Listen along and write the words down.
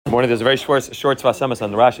Morning. There's a very short Sfas Emes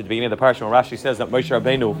on the Rashi at the beginning of the parsha. When Rashi says that Moshe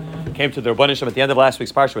Rabbeinu came to the Rebbeinu Shem at the end of last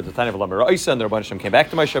week's parsha with the time of Lamer Oisa, and the Rebbeinu Shem came back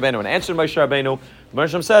to Moshe Rabbeinu and answered Moshe Rabbeinu. The Rebbeinu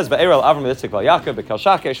Shem says, "Ve'erel Avram Yitzchak Yaakov bekel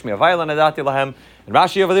shakesh mi'avayla nadati lahem." And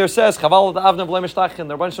Rashi over there says, "Chaval da'avdan v'lei mishtachin."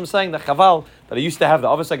 The Rebbeinu Shem saying that Chaval that he used to have the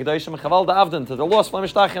Avos HaKadoshim and Chaval da'avdan to the lost v'lei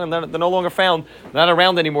mishtachin, and they're no longer found, not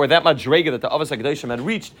around anymore. That madrega that the Avos HaKadoshim had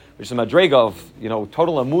reached, which is a madrega of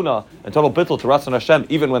total amuna and total bittul to Ratzon Hashem,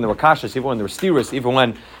 even when they were cautious, even when they were steerus, even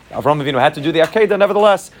when Avram Avinu had to do the Akedah,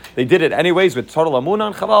 nevertheless, they did it anyways with total Amunah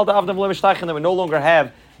and Chaval Da'avdim V'lei Mishtachin, they would no longer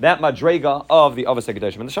have that Madrega of the Avos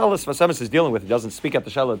HaKadoshim. And the Shalah Sfas Emes is dealing with, he doesn't speak at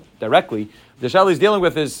the Shalah directly, the Shalah he's dealing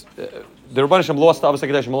with is, the Rebbeinu Shem lost the Avos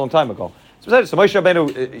HaKadoshim a long time ago. So Moshe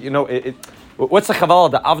Rabbeinu, what's the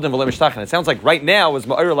Chaval Da'avdim V'lei Mishtachin? It sounds like right now is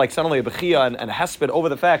Ma'ir like suddenly a Bechia and a Hesped over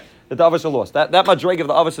the fact that the Avos are lost. That Madrega of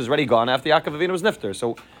the Avos is already gone after Yaakov Avinu was nifter.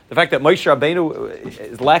 So the fact that Moshe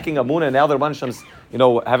Rabbeinu is lacking Amunah and now the Rebbeinu Shem's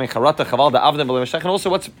having Charata, Chaval Da'avdim V'lei Mishtachin. Also,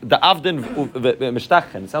 what's Da'avdim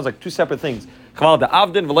Mishtachin? It sounds like two separate things. Chaval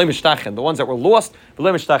Da'avdim V'lei Mishtachin, the ones that were lost,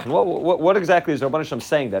 V'lei Mishtachin. What exactly is the Rebbeinu Shem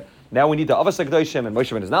saying that now we need the Avos HaKadoshim and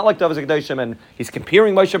Moshe Rabbeinu is not like the Avos HaKadoshim and he's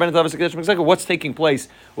comparing Moshe Rabbeinu to the Avos HaKadoshim? Exactly what's taking place?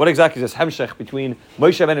 What exactly is this hemshech between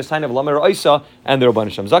Moshe Rabbeinu's time of Lamer Oisa and the Rebbeinu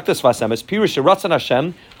Shem? Zakta Sfas Emes, Pirush Ratzon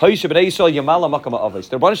Hashem, Hayish B'nei Yisrael Yamala Makama Avos.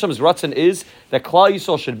 The Rebbeinu Shem's Ratzon is that Klal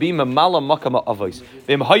Yisrael should be Mamala Makama Avos.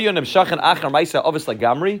 V'im Hayu Nimshachen Achar Maisa Avos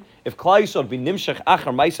Lagamri. If Klal Yisrael be Nimshach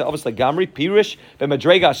Achar Maisa Avos Lagamri, Pirush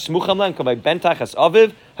B'Madrega Smucham Len Kavay Bentachas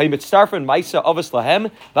Aviv Hayu Mitzarfen Maisa Avos Lahem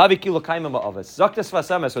V'Avikilo Kaimama Avos. Zakta Sfas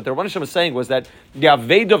Emes, what the Rebbeinu Shem was saying was that the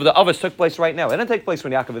Aved of the Avos took place right now. It didn't take place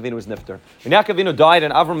when Yaakov Avinu was nifter. When Yaakov Avinu died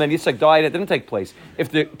and Avram and Yitzchak died, it didn't take place.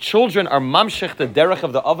 If the children are mamshech the derech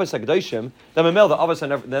of the Avos HaKadoshim, then the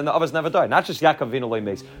Avos never died. Not just Yaakov Avinu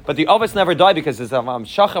loimes, but the Avos never died because there's a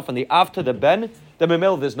mamshacha from the Av to the Ben. The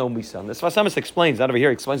Memel, there's no Misa. And the Sfas Emes explains, not over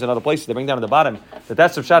here, explains in other places, they bring down at the bottom,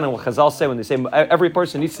 that's the Pshat and what Chazal say when they say, every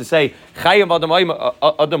person needs to say, Chayim Adam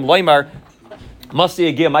Loimar,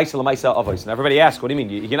 Masti Yagir Maisa Lamaisa Avos. And everybody asks, what do you mean?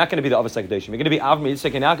 You're not going to be the Avos HaKadoshim. You're going to be Avram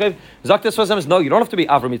Yitzchak and Yaakov? Zaktas Sfas, no, you don't have to be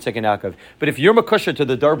Avram Yitzchak and Yaakov. But if you're Makusha to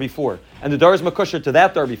the Dar before, and the Dar is Makusha to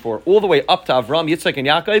that Dar before, all the way up to Avram Yitzchak and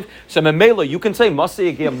Yaakov, so Memela, you can say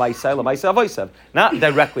Masti Yagir Maisa Lamaisa Avos. Not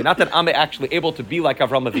directly, not that I'm actually able to be like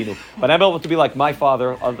Avram Avinu, but I'm able to be like my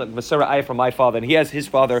father, Vasera Ayah from my father, and he has his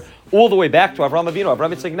father, all the way back to Avram Avinu,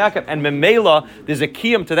 Avram Yitzchak and Yaakov. And Memela, there's a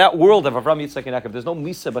kiyum to that world of Avram Yitzchak and Yaakov. There's no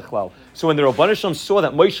Misa Bechlal. So when the Rebbeinu Shem saw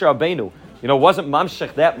that Moshe Rabbeinu, wasn't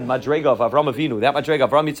mamshech that madrega of Avram Avinu, that madrega of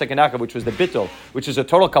Avram Yitzchak and Yaakov, which was the bittul, which is a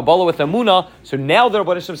total kabbalah with amuna. So now the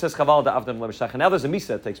Rebbeinu Shem says chaval da'avdim lemeshach. Now there's a misa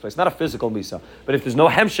that takes place, not a physical misa. But if there's no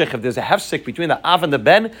hemshech, if there's a hefsek between the av and the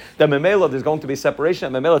ben, then memela there's going to be separation.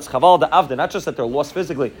 And memela it's chaval da'avdim, not just that they're lost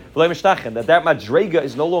physically, lemeshach, that madrega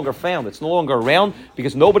is no longer found, it's no longer around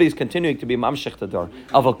because nobody is continuing to be mamshech the dar.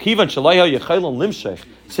 Aval kivan shalayha yechelon limshech.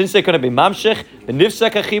 Since they're going to be mamshech, the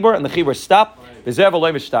nivsek achibur and the chibur stop. And that's why the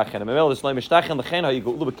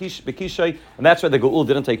Geul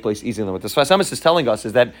didn't take place easily. What the Sfas Emes is telling us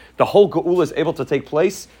is that the whole Geul is able to take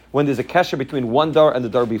place when there's a kesher between one dar and the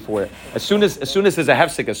dar before it. As soon as there's a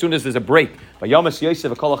hefsek, as soon as there's a break, as soon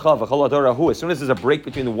as there's a break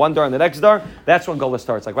between the one dar and the next dar, that's when Geula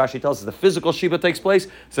starts. Like Rashi tells us, the physical Shiva takes place.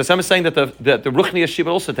 So Sfas Emes is saying that the Ruchniya Shiva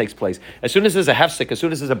also takes place. As soon as there's a hefsek, as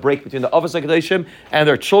soon as there's a break between the Avos HaKadoshim and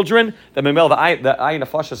their children, the Ayin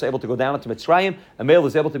Afasha is able to go down into Mitzrayim. A male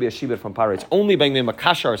is able to be a shibud from Parah. It's only by being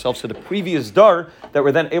makasha ourselves to the previous dar that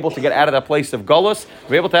we're then able to get out of that place of Golus.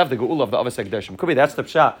 We're able to have the Geula of the Avos HaKadoshim. Could be that's the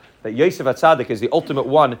pshat. That Yosef HaTzadik is the ultimate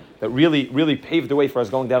one that really paved the way for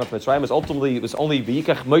us going down to Mitzrayim. It was only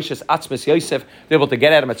V'yikach Moshe's Atzmas Yosef to be able to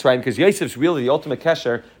get out of Mitzrayim because Yosef's really the ultimate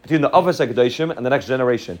kesher between the Avos HaKadoshim and the next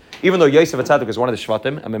generation. Even though Yosef HaTzadik was one of the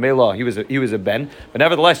Shvatim, and Memela, he was a Ben, but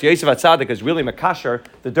nevertheless, Yosef HaTzadik is really makasher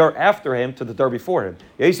the dar after him to the dar before him.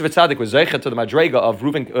 Yosef HaTzadik was Zeicha to the Madrega of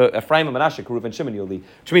Ephraim and Menashe, Reuven, Shimon, Yoli,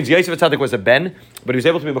 which means Yosef HaTzadik was a Ben, but he was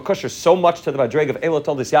able to be makasher so much to the Madrega of Elah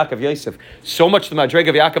told this Yaakov Yosef, so much to the Madrega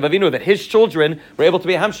of Yaakov Avinu that his children were able to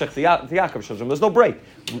be a hamshech to Yaakov's children. There's no break.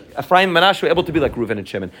 Ephraim and Menashe were able to be like Reuven and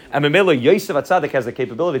Shimon. And Memela Yosef HaTzadik has the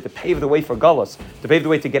capability to pave the way for Galus, to pave the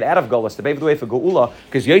way to get out of Galus, to pave the way for Geula,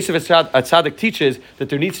 because Yosef HaTzadik teaches that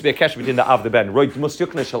there needs to be a kesh between the Av and the Ben.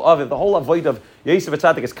 The whole avoid of Yosef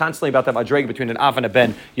HaTzadik is constantly about that madreg between an Av and a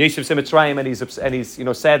Ben. Yosef's in Mitzrayim and he's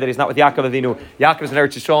sad that he's not with Yaakov Avinu. Yaakov's in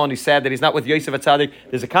Eretz Yisrael and he's sad that he's not with Yosef HaTzadik.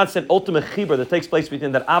 There's a constant ultimate chibur that takes place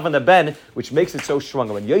between that Av and the Ben, which makes it so strong.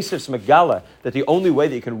 When Yosef's Megala, that the only way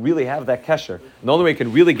that you can really have that kesher, and the only way you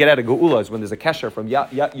can really get out of Geula is when there's a kesher from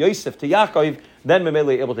Yosef to Yaakov, then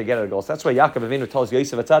Mamela able to get out of Geula. So that's why Yaakov Avinu tells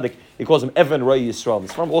Yosef Atzadik, he calls him Evan Roy Yisrael.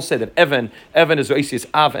 It's from all say that Evan is Oisius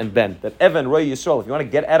Av and Ben. That Evan Roy Yisrael, if you want to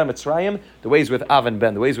get out of Mitzrayim, the way is with Av and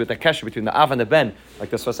Ben. The way is with the kesher between the Av and the Ben. Like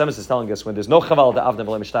the Sfas Emes is telling us, when there's no chaval the Av and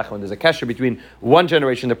Mishtach, when there's a kesher between one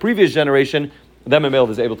generation and the previous generation, then Mamela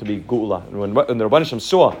is able to be Geula. And when the Rabban Shem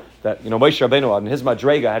saw that, Moshe Rabbeinu on his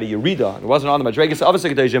Madrega had a Yerida, and it wasn't on the Madrega,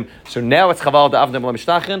 so now it's Chaval the Avnei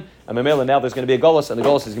Mishtachin, and Mamela now there's going to be a Golos, and the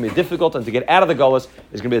Golos is going to be difficult, and to get out of the Golos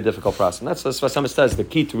is going to be a difficult process. And that's what Sfas Emes says, the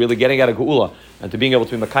key to really getting out of Geula, and to being able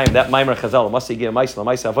to be Makayim, that Maimer Chazal, Masi Giyah Maisla,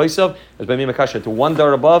 Maisa Avoisav, is by me Makasha to one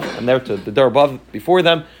door above, and there to the door above before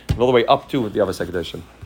them, and all the way up to the Avos HaKadoshim.